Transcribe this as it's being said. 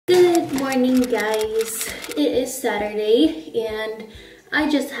morning, guys. It is Saturday and I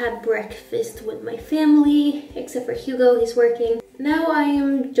just had breakfast with my family, except for Hugo, he's working. Now I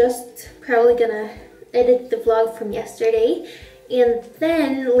am just probably gonna edit the vlog from yesterday, and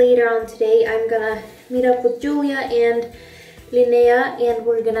then later on today I'm gonna meet up with Julia and Linnea and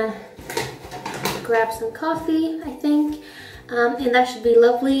we're gonna grab some coffee, I think. And that should be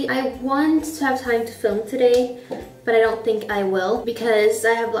lovely. I want to have time to film today, but I don't think I will because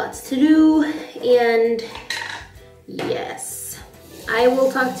I have lots to do. And yes, I will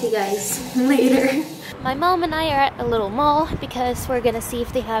talk to you guys later. My mom and I are at a little mall because we're gonna see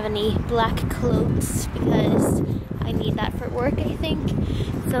if they have any black clothes because I need that for work, I think.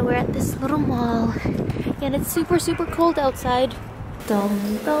 So we're at this little mall and it's super cold outside.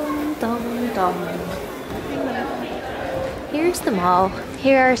 Dum dum dum dum. Here's the mall.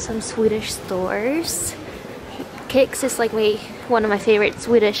 Here are some Swedish stores. Kicks is like one of my favorite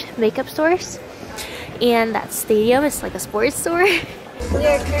Swedish makeup stores. And that stadium is like a sports store. We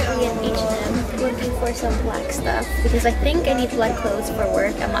are currently in H&M looking for some black stuff because I think I need black clothes for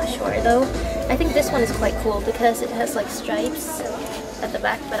work. I'm not sure though. I think this one is quite cool because it has like stripes at the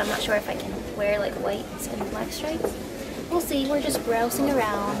back, but I'm not sure if I can wear like white and black stripes. We'll see. We're just browsing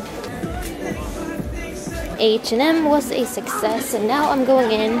around. H&M was a success and now I'm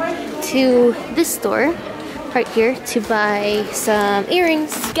going in to this store right here to buy some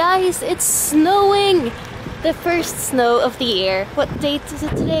earrings. Guys, it's snowing! The first snow of the year. What date is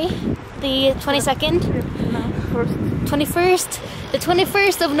it today? The 22nd? 21st? The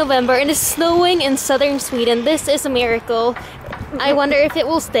 21st of November and it's snowing in southern Sweden. This is a miracle. I wonder if it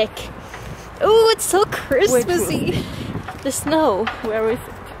will stick. Oh, it's so Christmassy! The snow. Where is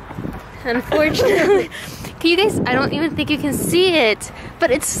it? Unfortunately. Can you guys, I don't even think you can see it, but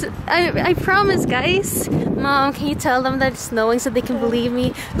it's, I promise guys. Mom, can you tell them that it's snowing so they can believe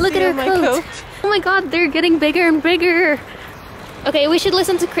me? Look at her coat. Oh my god, they're getting bigger and bigger. Okay, we should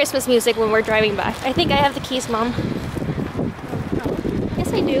listen to Christmas music when we're driving back. I think I have the keys, Mom.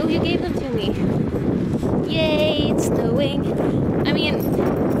 Yes, I do. You gave them to me. Yay, it's snowing. I mean,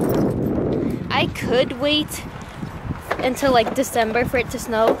 I could wait until like December for it to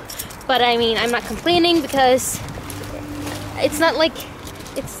snow. But I mean, I'm not complaining because it's not like,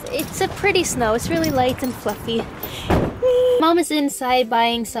 it's a pretty snow. It's really light and fluffy. Mom is inside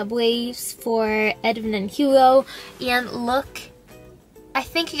buying Subways for Edwin and Hugo. And look, I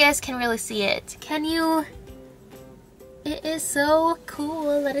think you guys can really see it. Can you? It is so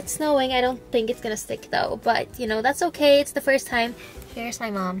cool that it's snowing. I don't think it's gonna stick though, but you know, that's okay. It's the first time. Here's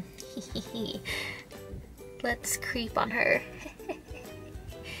my mom. Let's creep on her.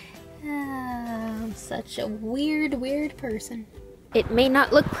 I'm such a weird person. It may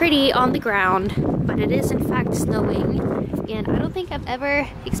not look pretty on the ground, but it is in fact snowing. And I don't think I've ever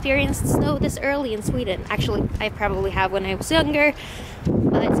experienced snow this early in Sweden. Actually, I probably have when I was younger.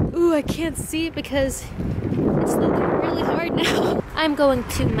 But, ooh, I can't see it because it's snowing really hard now. I'm going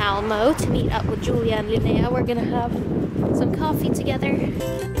to Malmo to meet up with Julia and Linnea. We're gonna have some coffee together.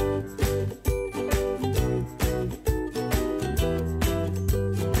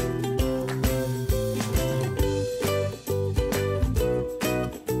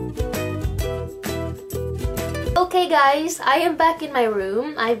 Okay guys, I am back in my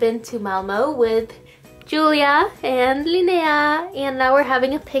room. I've been to Malmo with Julia and Linnea and now we're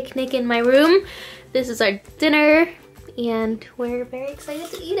having a picnic in my room. This is our dinner and we're very excited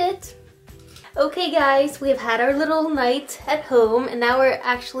to eat it. Okay guys, we've had our little night at home and now we're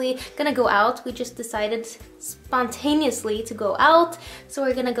actually gonna go out. We just decided spontaneously to go out, so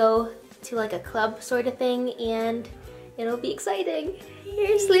we're gonna go to like a club sort of thing and it'll be exciting.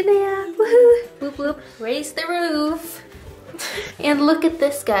 Here's Linnea. Woohoo! Whoop whoop. Raise the roof. And look at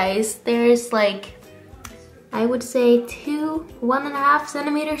this, guys. There's like, I would say 1.5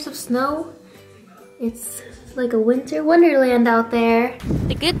 centimeters of snow. It's like a winter wonderland out there.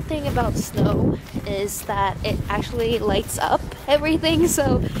 The good thing about snow is that it actually lights up everything,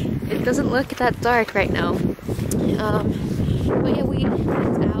 so it doesn't look that dark right now. But yeah, we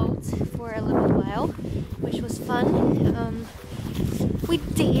went out for a little while, which was fun. We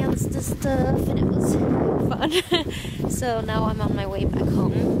danced and stuff and it was fun. So now I'm on my way back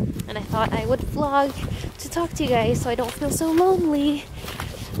home and I thought I would vlog to talk to you guys so I don't feel so lonely.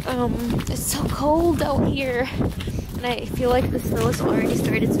 It's so cold out here and I feel like the snow has already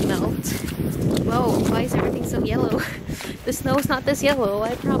started to melt. Whoa, why is everything so yellow? The snow is not this yellow,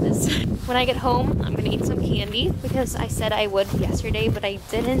 I promise. When I get home, I'm gonna eat some candy because I said I would yesterday, but I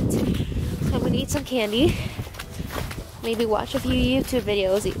didn't. So I'm gonna eat some candy. Maybe watch a few YouTube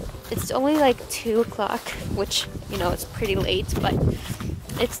videos. It's only like 2 o'clock, which, you know, it's pretty late, but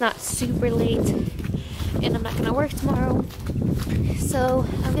it's not super late and I'm not gonna work tomorrow. So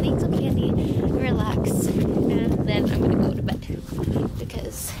I'm gonna eat some candy, relax, and then I'm gonna go to bed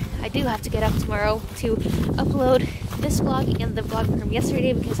because I do have to get up tomorrow to upload this vlog and the vlog from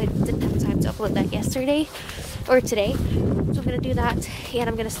yesterday because I didn't have time to upload that yesterday or today. So I'm gonna do that, and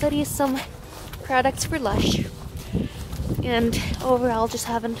I'm gonna study some products for Lush, and overall just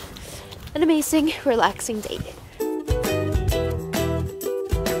have an amazing, relaxing day.